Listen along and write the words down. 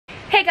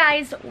Hey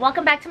guys,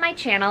 welcome back to my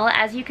channel.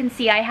 As you can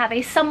see, I have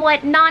a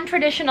somewhat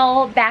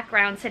non-traditional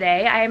background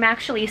today. I am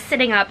actually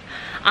sitting up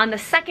on the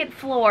second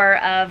floor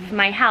of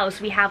my house.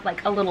 We have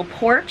like a little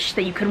porch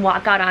that you can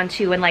walk out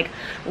onto and like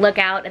look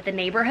out at the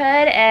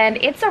neighborhood, and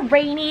it's a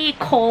rainy,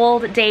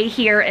 cold day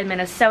here in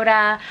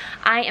Minnesota.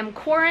 I am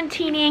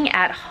quarantining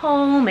at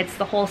home. It's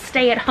the whole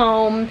stay at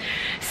home,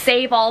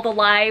 save all the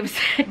lives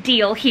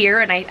deal here,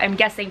 and I'm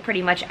guessing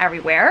pretty much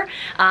everywhere.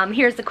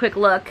 Here's a quick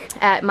look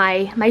at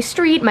my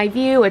street, my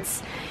view.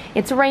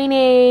 It's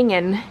raining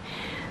and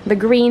the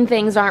green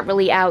things aren't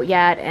really out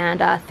yet,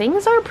 and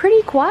things are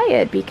pretty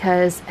quiet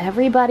because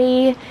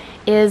everybody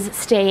is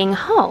staying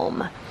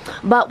home.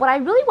 But what I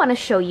really want to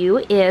show you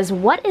is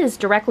what is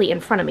directly in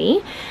front of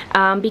me,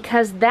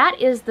 because that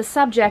is the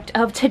subject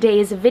of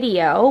today's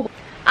video.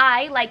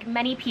 I, like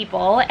many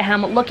people,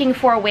 am looking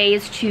for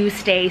ways to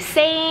stay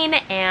sane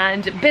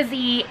and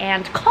busy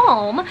and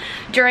calm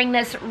during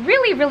this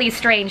really, really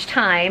strange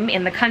time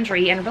in the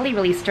country and really,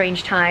 really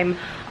strange time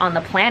on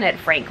the planet,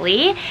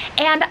 frankly.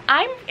 And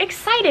I'm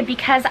excited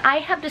because I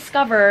have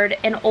discovered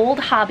an old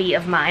hobby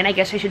of mine. I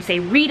guess I should say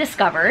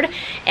rediscovered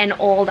an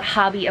old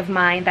hobby of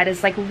mine that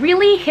is like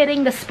really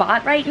hitting the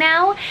spot right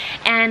now,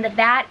 and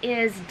that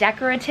is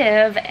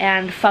decorative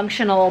and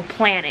functional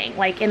planning,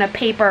 like in a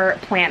paper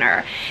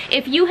planner.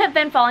 If you have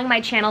been following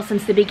my channel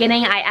since the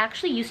beginning, I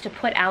actually used to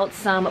put out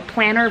some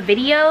planner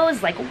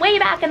videos like way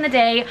back in the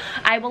day.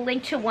 I will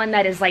link to one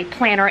that is like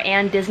planner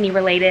and Disney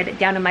related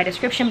down in my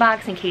description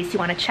box in case you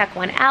want to check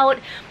one out.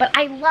 But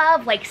I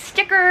love like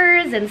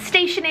stickers and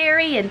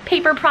stationery and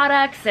paper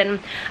products, and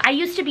I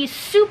used to be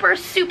super,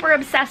 super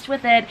obsessed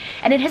with it,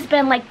 and it has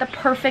been like the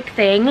perfect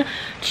thing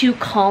to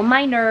calm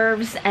my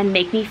nerves and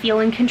make me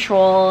feel in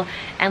control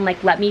and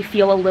like let me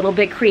feel a little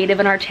bit creative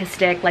and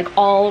artistic, like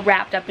all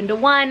wrapped up into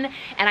one.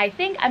 And I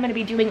think I'm gonna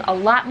be doing a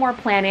lot more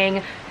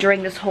planning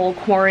during this whole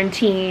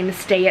quarantine,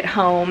 stay at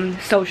home,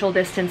 social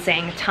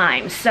distancing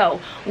time. So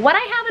what I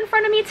have in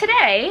front of me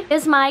today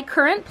is my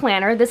current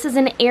planner. This is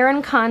an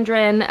Erin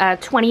Condren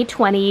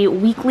 2020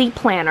 weekly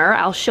planner.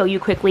 I'll show you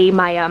quickly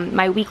my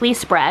my weekly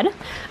spread.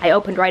 I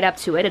opened right up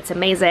to it. It's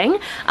amazing.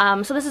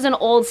 So this is an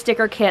old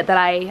sticker kit that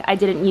I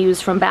didn't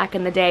use from back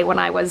in the day when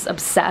I was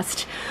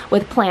obsessed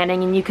with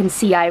planning, and you can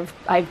see I've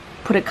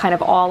put it kind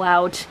of all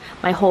out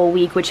my whole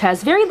week, which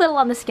has very little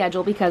on the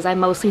schedule because I'm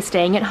mostly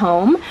staying at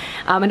home.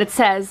 And it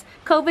says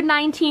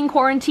COVID-19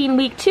 quarantine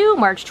week 2,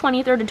 March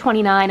 23rd to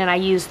 29, and I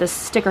use this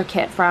sticker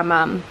kit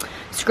from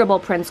Scribble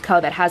Prints Co.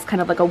 that has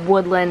kind of like a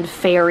woodland,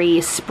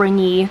 fairy,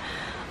 springy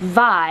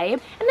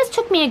vibe. And this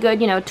took me a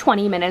good,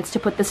 20 minutes to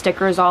put the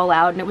stickers all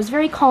out, and it was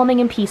very calming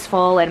and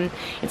peaceful, and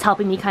it's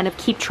helping me kind of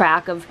keep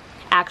track of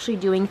actually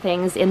doing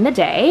things in the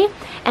day.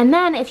 And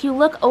then if you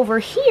look over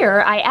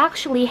here, I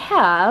actually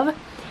have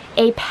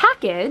a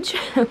package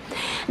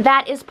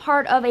that is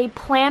part of a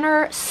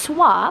planner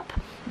swap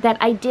that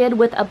I did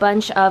with a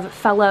bunch of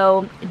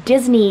fellow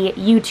Disney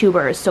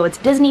YouTubers. So it's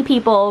Disney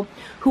people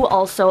who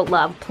also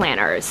love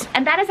planners.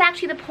 And that is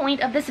actually the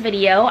point of this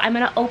video. I'm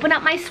gonna open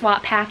up my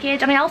swap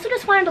package, and I also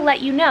just wanted to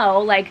let you know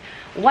like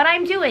what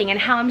I'm doing and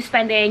how I'm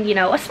spending,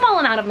 a small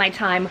amount of my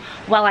time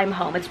while I'm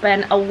home. It's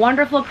been a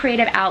wonderful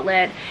creative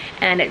outlet,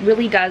 and it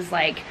really does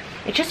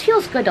it just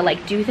feels good to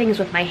like do things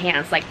with my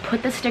hands, like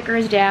put the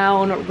stickers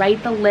down,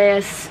 write the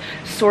lists,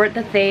 sort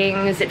the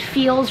things. It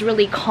feels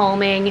really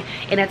calming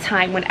in a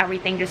time when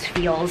everything just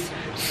feels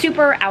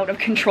super out of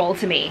control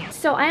to me.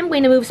 So I'm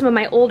going to move some of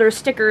my older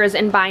stickers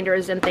and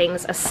binders and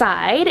things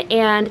aside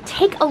and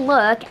take a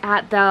look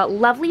at the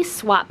lovely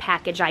swap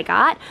package I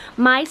got.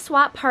 My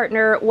swap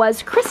partner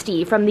was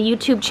Christy from the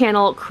YouTube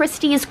channel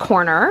Christy's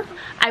Corner.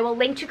 I will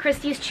link to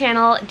Christy's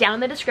channel down in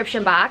the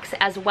description box,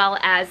 as well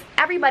as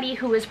everybody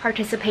who is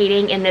participating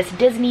in this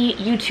Disney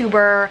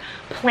YouTuber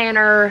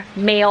planner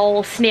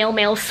snail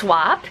mail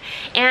swap.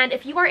 And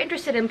if you are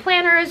interested in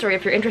planners, or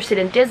if you're interested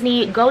in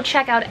Disney, go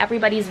check out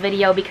everybody's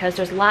video, because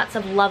there's lots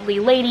of lovely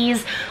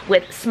ladies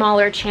with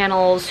smaller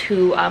channels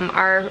who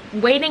are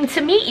waiting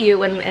to meet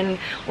you, and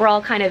we're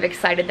all kind of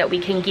excited that we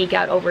can geek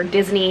out over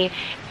Disney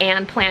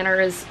and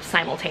planners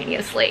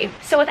simultaneously.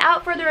 So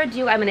without further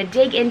ado, I'm gonna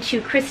dig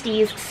into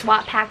Christy's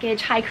swap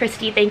package. Hi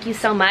Christy, thank you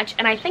so much.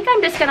 And I think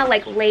I'm just gonna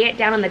like lay it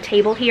down on the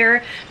table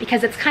here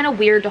because it's kind of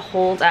weird to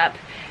hold up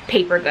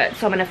paper goods.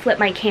 So I'm gonna flip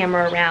my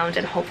camera around,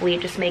 and hopefully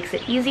it just makes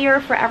it easier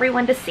for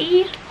everyone to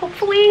see.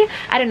 Hopefully.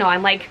 I don't know,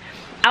 I'm like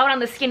out on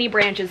the skinny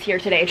branches here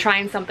today,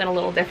 trying something a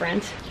little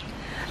different.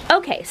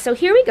 Okay, so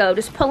here we go,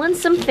 just pulling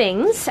some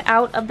things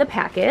out of the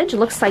package.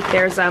 Looks like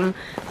there's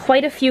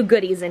quite a few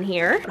goodies in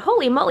here.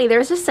 Holy moly,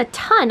 there's just a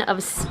ton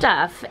of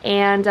stuff,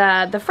 and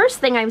the first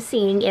thing I'm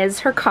seeing is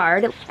her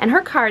card, and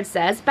her card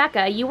says,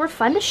 "Becka, you were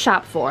fun to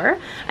shop for.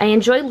 I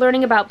enjoyed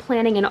learning about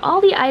planning and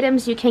all the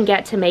items you can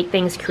get to make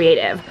things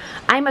creative.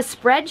 I'm a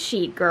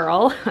spreadsheet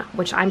girl,"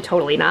 which I'm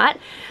totally not.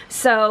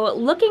 "So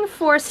looking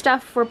for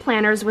stuff for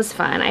planners was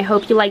fun. I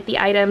hope you like the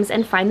items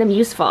and find them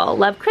useful.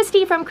 Love,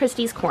 Christy from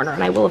Christy's Corner."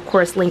 And I will of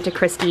course link to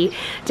Christy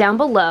down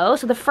below.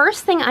 So the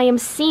first thing I am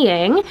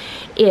seeing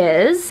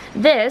is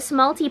this this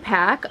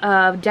multi-pack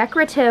of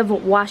decorative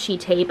washi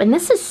tape, and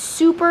this is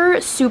super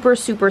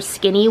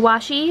skinny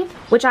washi,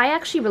 which I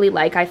actually really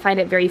like. I find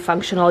it very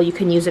functional. You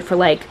can use it for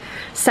like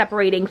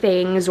separating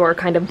things or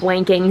kind of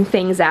blanking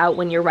things out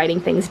when you're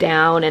writing things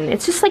down, and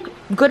it's just like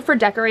good for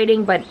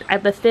decorating, but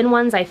the thin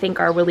ones I think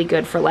are really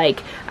good for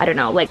like, I don't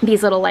know, like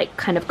these little like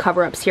kind of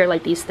cover-ups here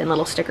like these thin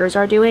little stickers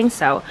are doing.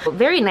 So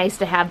very nice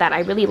to have that. I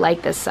really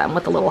like this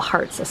with the little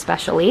hearts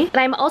especially. And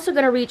I'm also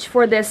going to reach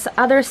for this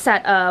other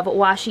set of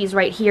washis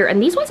right here,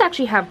 and these ones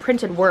actually have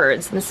printed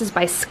words, and this is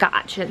by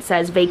Scotch, and it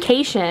says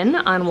vacation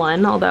on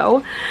one,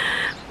 although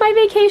my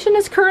vacation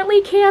is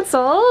currently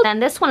canceled. And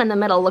this one in the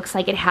middle looks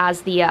like it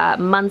has the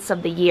months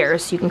of the year,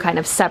 so you can kind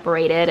of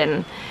separate it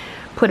and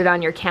put it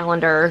on your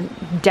calendar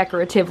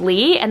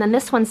decoratively. And then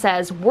this one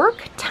says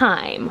work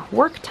time,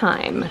 work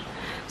time.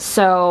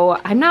 So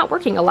I'm not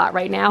working a lot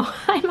right now.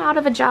 I'm out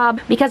of a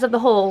job because of the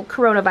whole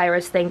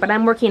coronavirus thing, but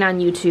I'm working on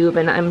YouTube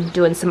and I'm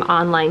doing some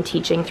online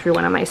teaching through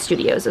one of my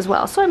studios as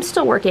well. So I'm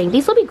still working.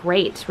 These will be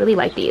great. Really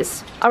like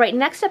these. All right,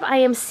 next up I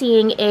am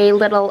seeing a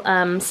little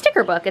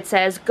sticker book. It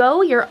says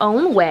Go Your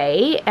Own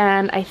Way,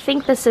 and I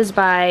think this is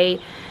by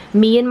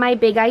Me and My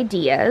Big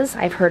Ideas.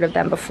 I've heard of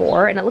them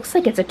before, and it looks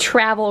like it's a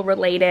travel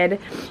related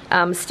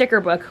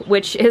sticker book,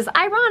 which is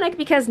ironic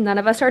because none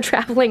of us are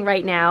traveling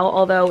right now,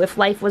 although if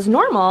life was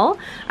normal,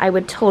 I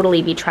would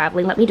totally be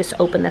traveling. Let me just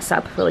open this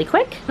up really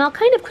quick, and I'll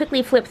kind of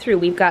quickly flip through.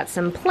 We've got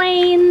some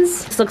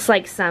planes. This looks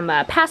like some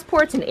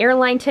passports and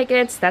airline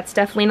tickets. That's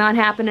definitely not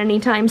happening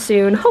anytime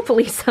soon.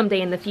 Hopefully someday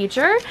in the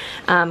future.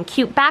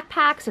 Cute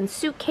backpacks and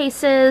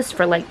suitcases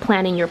for like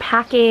planning your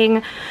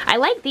packing. I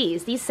like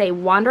these. These say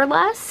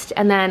Wanderlust,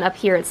 and then up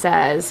here it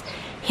says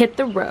hit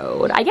the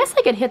road. I guess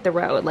I could hit the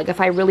road. Like if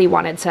I really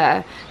wanted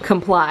to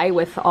comply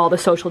with all the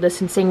social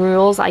distancing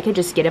rules, I could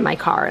just get in my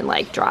car and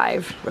like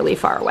drive really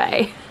far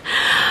away.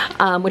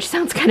 Which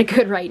sounds kind of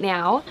good right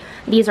now.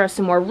 These are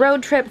some more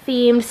road trip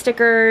themed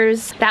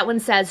stickers. That one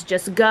says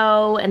just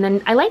go, and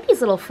then I like these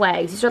little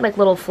flags. These are like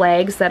little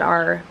flags that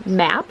are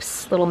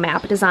maps, little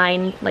map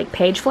design like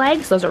page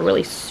flags. Those are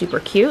really super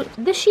cute.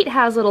 This sheet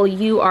has little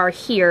you are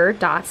here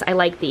dots. I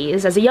like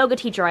these. As a yoga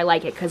teacher I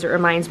like it because it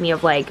reminds me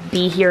of like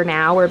be here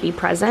now or be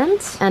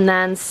present. And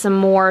then some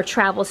more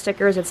travel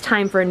stickers. It's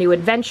time for a new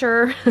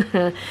adventure.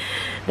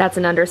 That's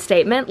an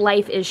understatement.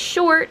 Life is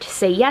short.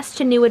 Say yes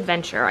to new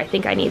adventure. I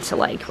think I need to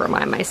like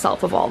remind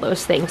myself of all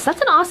those things.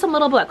 That's an awesome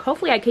little book.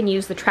 Hopefully I can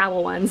use the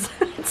travel ones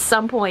at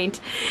some point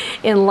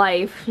in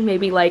life,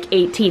 maybe like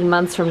 18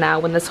 months from now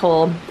when this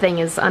whole thing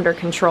is under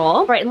control.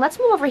 All right, and let's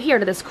move over here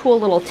to this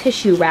cool little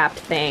tissue wrapped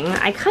thing.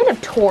 I kind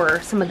of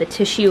tore some of the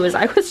tissue as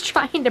I was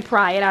trying to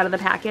pry it out of the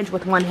package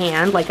with one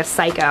hand like a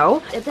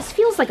psycho. This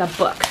feels like a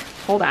book.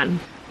 Hold on.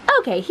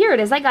 Okay, here it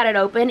is. I got it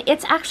open.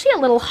 It's actually a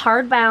little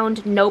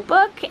hardbound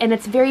notebook, and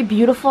it's very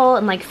beautiful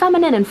and like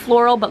feminine and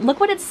floral, but look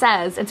what it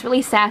says. It's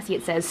really sassy.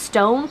 It says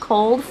Stone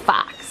Cold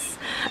Fox.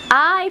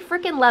 I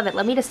freaking love it.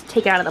 Let me just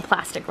take it out of the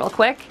plastic real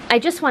quick. I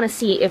just want to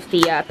see if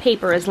the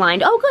paper is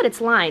lined. Oh good,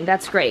 it's lined.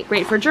 That's great.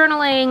 Great for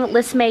journaling,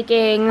 list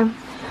making,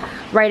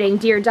 writing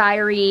Dear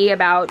Diary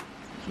about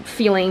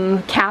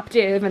feeling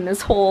captive in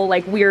this whole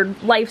like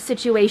weird life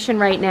situation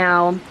right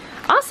now.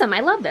 Awesome,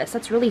 I love this.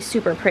 That's really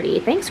super pretty.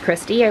 Thanks,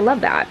 Christy. I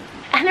love that.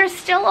 And there's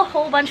still a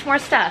whole bunch more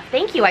stuff.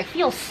 Thank you. I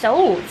feel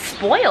so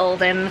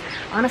spoiled and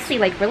honestly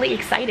like really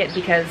excited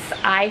because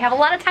I have a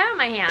lot of time on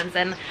my hands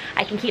and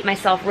I can keep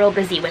myself real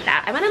busy with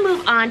that. I'm gonna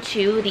move on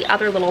to the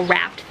other little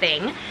wrapped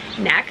thing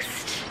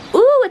next.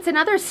 Ooh, it's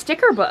another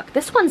sticker book.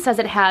 This one says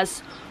it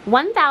has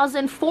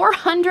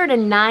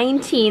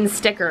 1,419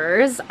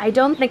 stickers. I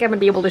don't think I'm gonna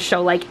be able to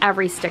show like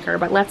every sticker,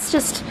 but let's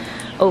just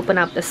open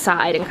up the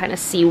side and kind of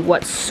see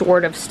what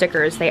sort of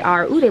stickers they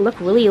are. Ooh, they look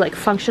really like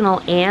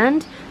functional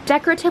and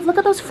decorative. Look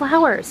at those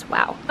flowers.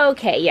 Wow.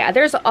 Okay, yeah,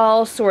 there's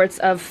all sorts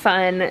of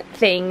fun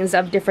things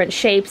of different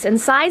shapes and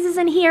sizes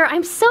in here.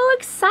 I'm so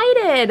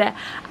excited.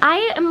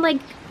 I am like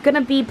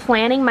gonna be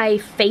planning my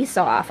face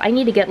off. I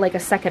need to get like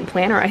a second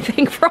planner, I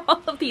think, for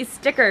all of these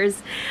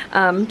stickers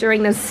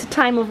during this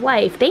time of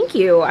life. Thank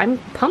you. I'm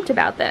pumped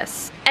about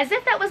this. As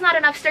if that was not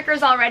enough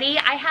stickers already,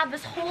 I have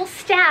this whole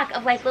stack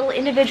of like little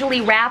individually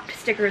wrapped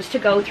stickers to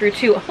go through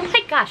too. Oh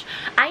my gosh,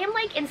 I am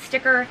like in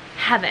sticker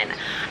heaven.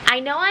 I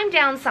know I'm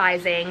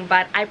downsizing,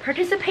 but I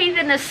participated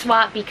in this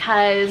swap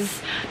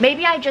because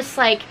maybe I just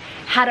like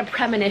had a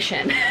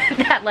premonition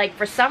that like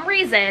for some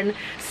reason,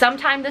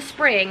 sometime this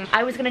spring,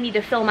 I was gonna need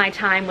to fill my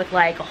time with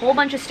like a whole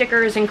bunch of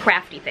stickers and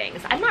crafty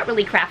things. I'm not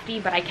really crafty,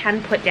 but I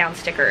can put down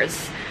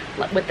stickers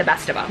with the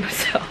best of them.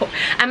 So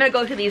I'm gonna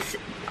go through these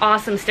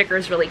awesome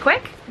stickers really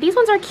quick. These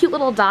ones are cute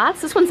little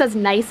dots. This one says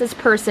nicest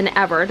person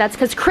ever. That's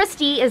because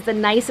Christy is the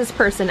nicest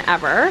person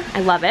ever. I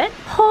love it.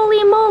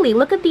 Holy moly,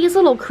 look at these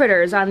little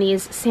critters on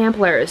these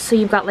samplers. So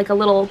you've got like a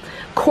little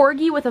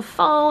corgi with a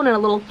phone and a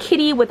little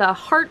kitty with a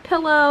heart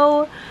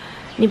pillow.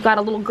 You've got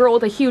a little girl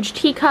with a huge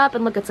teacup,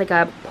 and look, it's like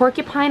a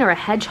porcupine or a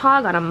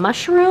hedgehog on a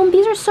mushroom.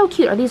 These are so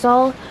cute. Are these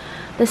all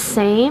the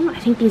same? I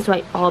think these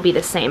might all be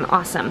the same.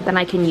 Awesome. Then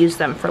I can use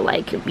them for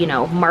like, you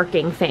know,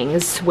 marking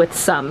things with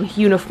some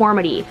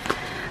uniformity.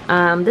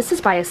 This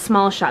is by a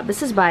small shop.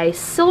 This is by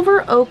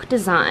Silver Oak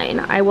Design.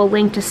 I will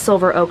link to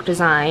Silver Oak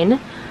Design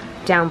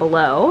down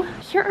below.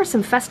 Here are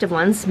some festive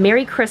ones.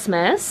 Merry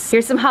Christmas.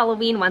 Here's some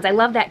Halloween ones. I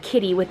love that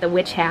kitty with the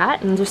witch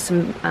hat, and there's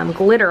some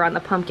glitter on the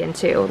pumpkin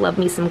too. Love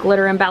me some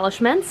glitter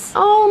embellishments.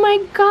 Oh my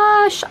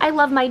gosh, I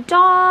love my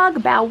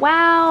dog, Bow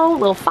Wow,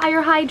 little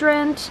fire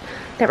hydrant.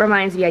 That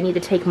reminds me I need to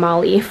take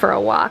Molly for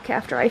a walk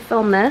after I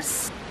film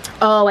this.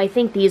 Oh, I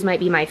think these might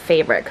be my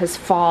favorite because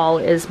fall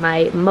is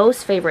my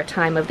most favorite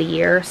time of the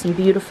year. Some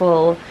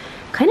beautiful,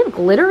 kind of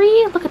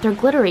glittery, look at they're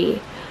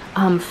glittery.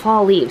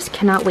 Fall leaves.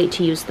 Cannot wait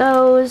to use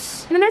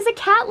those. And then there's a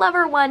cat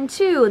lover one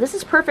too. This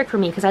is perfect for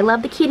me because I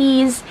love the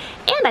kitties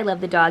and I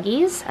love the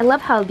doggies. I love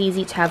how these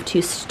each have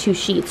two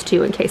sheets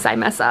too in case I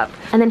mess up.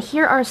 And then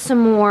here are some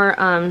more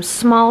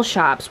small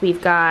shops.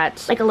 We've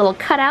got like a little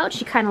cutout.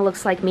 She kind of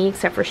looks like me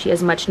except for she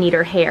has much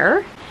neater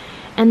hair.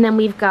 And then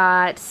we've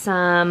got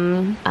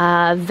some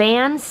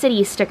Van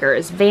City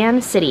stickers.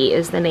 Van City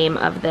is the name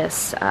of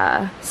this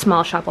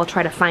small shop. I'll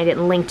try to find it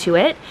and link to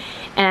it.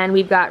 And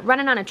we've got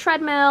running on a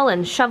treadmill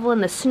and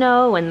shoveling the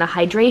snow and the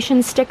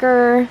hydration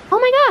sticker. Oh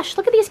my gosh,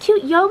 look at these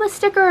cute yoga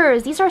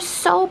stickers. These are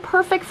so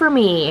perfect for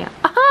me.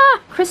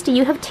 Aha! Christy,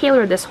 you have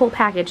tailored this whole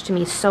package to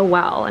me so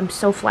well. I'm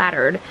so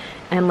flattered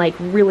and like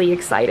really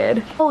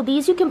excited. Oh,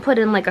 these you can put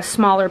in like a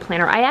smaller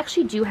planner. I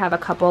actually do have a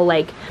couple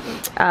like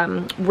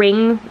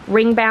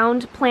ring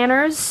bound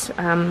planners.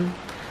 I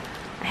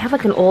have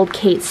like an old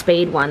Kate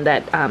Spade one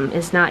that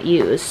is not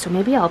used, so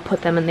maybe I'll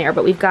put them in there.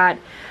 But we've got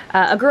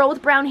a girl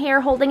with brown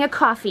hair holding a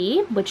coffee,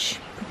 which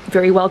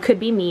very well could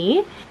be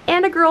me,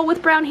 and a girl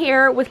with brown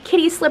hair with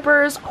kitty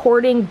slippers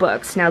hoarding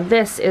books. Now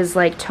this is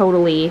like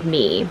totally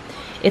me.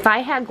 If I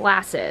had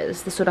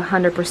glasses, this would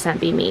 100%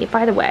 be me.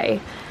 By the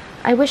way,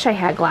 I wish I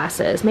had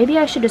glasses. Maybe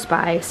I should just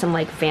buy some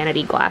like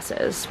vanity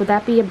glasses. Would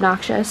that be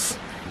obnoxious?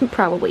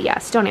 Probably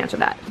yes. Don't answer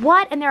that.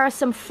 What? And there are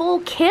some full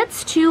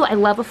kits too. I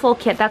love a full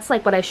kit. That's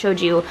like what I showed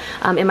you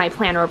in my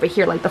planner over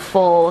here, like the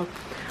full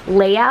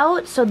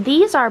layout. So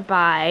these are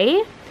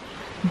by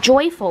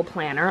Joyful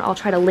Planner. I'll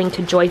try to link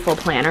to Joyful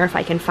Planner if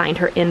I can find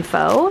her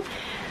info.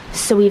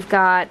 So we've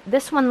got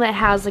this one that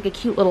has like a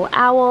cute little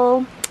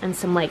owl and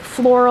some like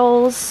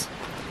florals.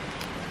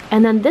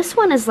 And then this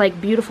one is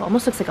like beautiful,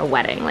 almost looks like a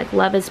wedding. Like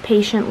love is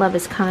patient, love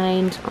is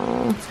kind.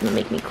 Oh, it's gonna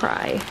make me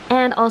cry.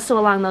 And also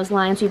along those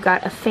lines, we've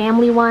got a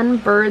family one,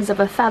 birds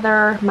of a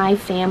feather, my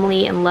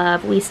family and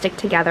love, we stick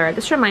together.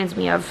 This reminds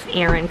me of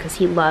Aaron because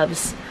he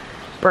loves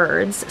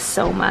birds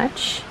so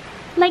much.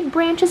 Like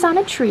branches on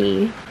a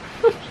tree.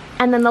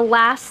 And then the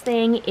last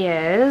thing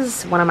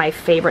is one of my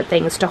favorite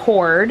things to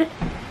hoard.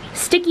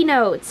 Sticky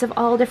notes of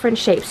all different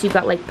shapes. You've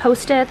got like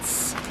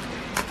Post-its.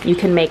 You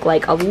can make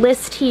like a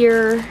list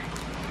here.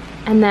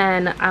 And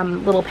then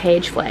little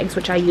page flags,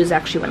 which I use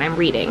actually when I'm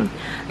reading.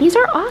 These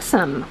are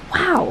awesome.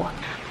 Wow.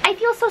 I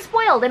feel so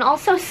spoiled and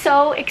also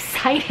so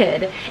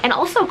excited and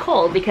also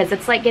cold because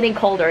it's like getting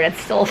colder and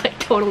it's still like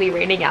totally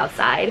raining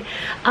outside.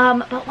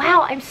 But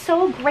wow, I'm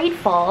so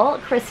grateful.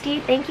 Christy,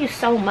 thank you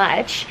so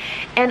much.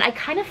 And I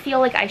kind of feel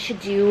like I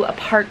should do a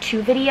part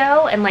 2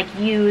 video and like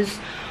use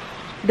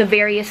the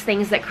various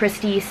things that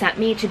Christy sent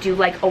me to do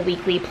like a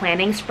weekly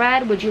planning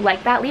spread. Would you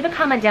like that? Leave a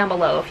comment down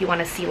below if you want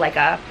to see like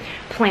a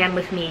plan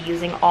with me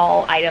using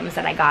all items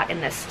that I got in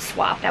this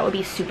swap. That would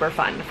be super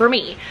fun for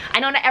me. I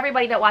know not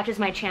everybody that watches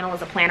my channel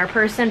is a planner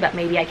person, but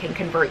maybe I can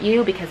convert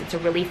you because it's a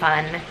really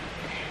fun,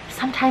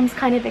 sometimes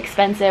kind of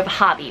expensive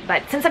hobby.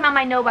 But since I'm on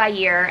my no-buy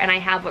year and I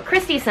have what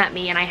Christy sent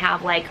me and I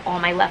have like all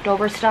my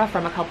leftover stuff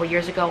from a couple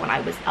years ago when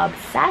I was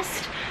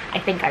obsessed, I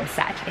think I'm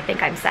set. I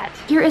think I'm set.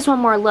 Here is one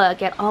more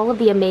look at all of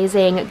the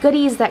amazing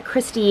goodies that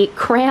Christy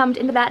crammed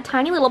into that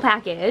tiny little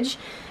package.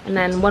 And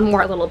then one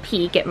more little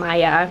peek at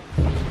my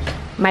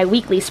my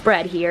weekly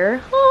spread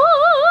here.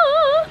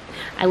 Ah!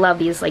 I love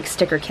these like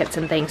sticker kits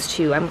and things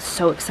too. I'm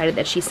so excited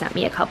that she sent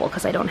me a couple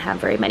because I don't have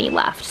very many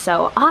left.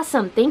 So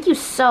awesome. Thank you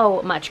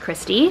so much,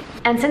 Christy.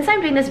 And since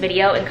I'm doing this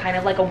video in kind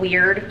of like a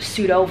weird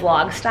pseudo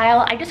vlog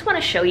style, I just want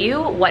to show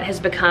you what has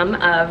become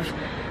of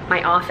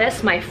my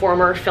office, my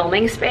former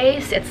filming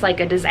space. It's like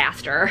a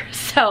disaster.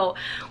 So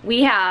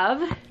we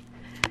have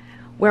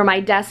where my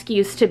desk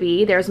used to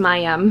be. There's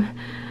my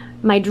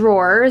my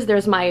drawers.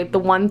 There's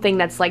the one thing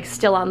that's like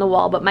still on the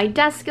wall, but my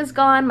desk is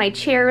gone, my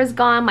chair is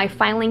gone, my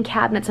filing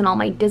cabinets and all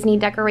my Disney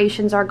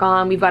decorations are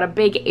gone. We've got a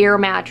big air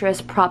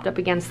mattress propped up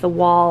against the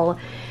wall.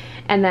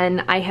 And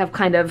then I have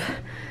kind of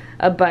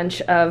a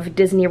bunch of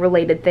Disney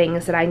related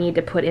things that I need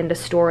to put into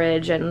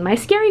storage, and my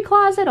scary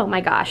closet, oh my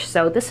gosh.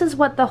 So this is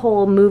what the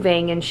whole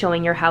moving and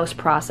showing your house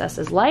process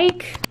is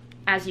like.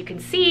 As you can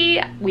see,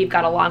 we've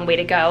got a long way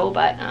to go,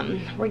 but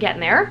we're getting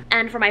there.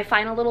 And for my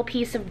final little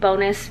piece of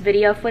bonus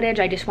video footage,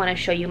 I just want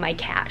to show you my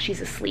cat.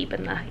 She's asleep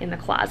in the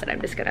closet.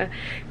 I'm just gonna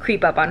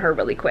creep up on her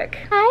really quick.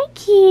 Hi,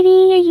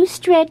 kitty. Are you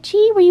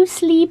stretchy? Were you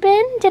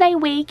sleeping? Did I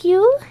wake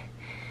you?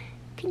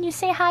 Can you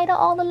say hi to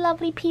all the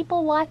lovely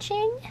people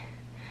watching?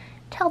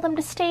 Tell them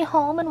to stay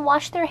home and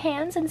wash their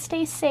hands and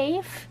stay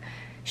safe.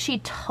 She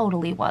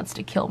totally wants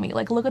to kill me.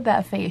 Like, look at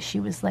that face. She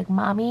was like,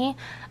 Mommy,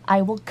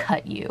 I will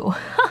cut you.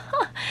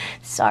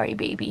 Sorry,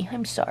 baby.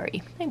 I'm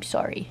sorry. I'm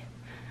sorry.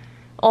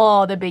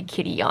 Oh, the big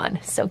kitty yawn.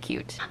 So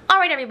cute. All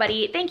right,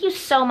 everybody. Thank you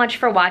so much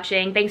for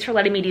watching. Thanks for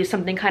letting me do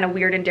something kind of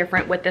weird and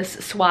different with this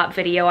swap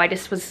video. I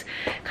just was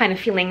kind of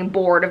feeling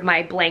bored of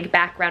my blank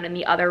background in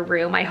the other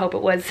room. I hope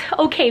it was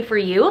okay for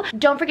you.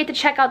 Don't forget to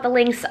check out the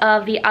links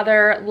of the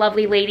other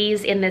lovely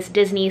ladies in this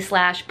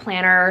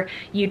Disney/Planner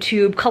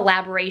YouTube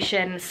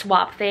collaboration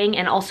swap thing.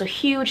 And also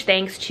huge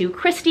thanks to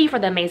Christy for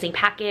the amazing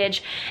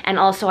package. And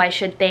also I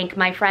should thank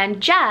my friend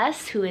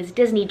Jess, who is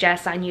Disney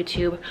Jess on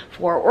YouTube,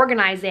 for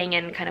organizing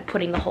and kind of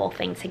putting the whole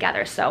thing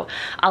together. So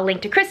I'll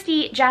link to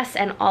Christy, Jess,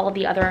 and all of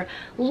the other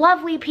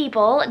lovely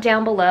people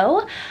down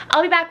below.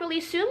 I'll be back really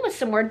soon with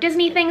some more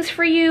Disney things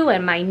for you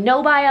and my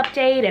no-buy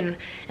update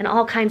and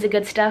all kinds of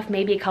good stuff.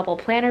 Maybe a couple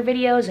planner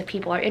videos if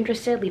people are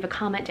interested. Leave a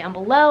comment down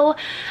below.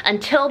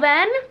 Until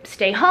then,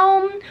 stay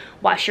home,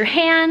 wash your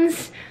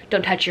hands,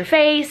 don't touch your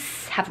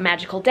face, have a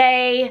magical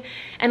day,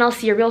 and I'll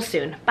see you real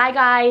soon. Bye,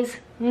 guys.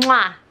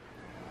 Mwah.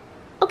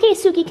 Okay,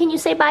 Suki, can you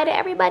say bye to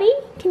everybody?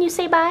 Can you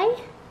say bye?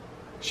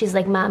 She's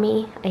like,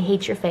 Mommy, I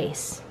hate your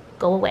face.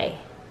 Go away.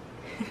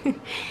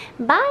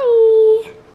 Bye.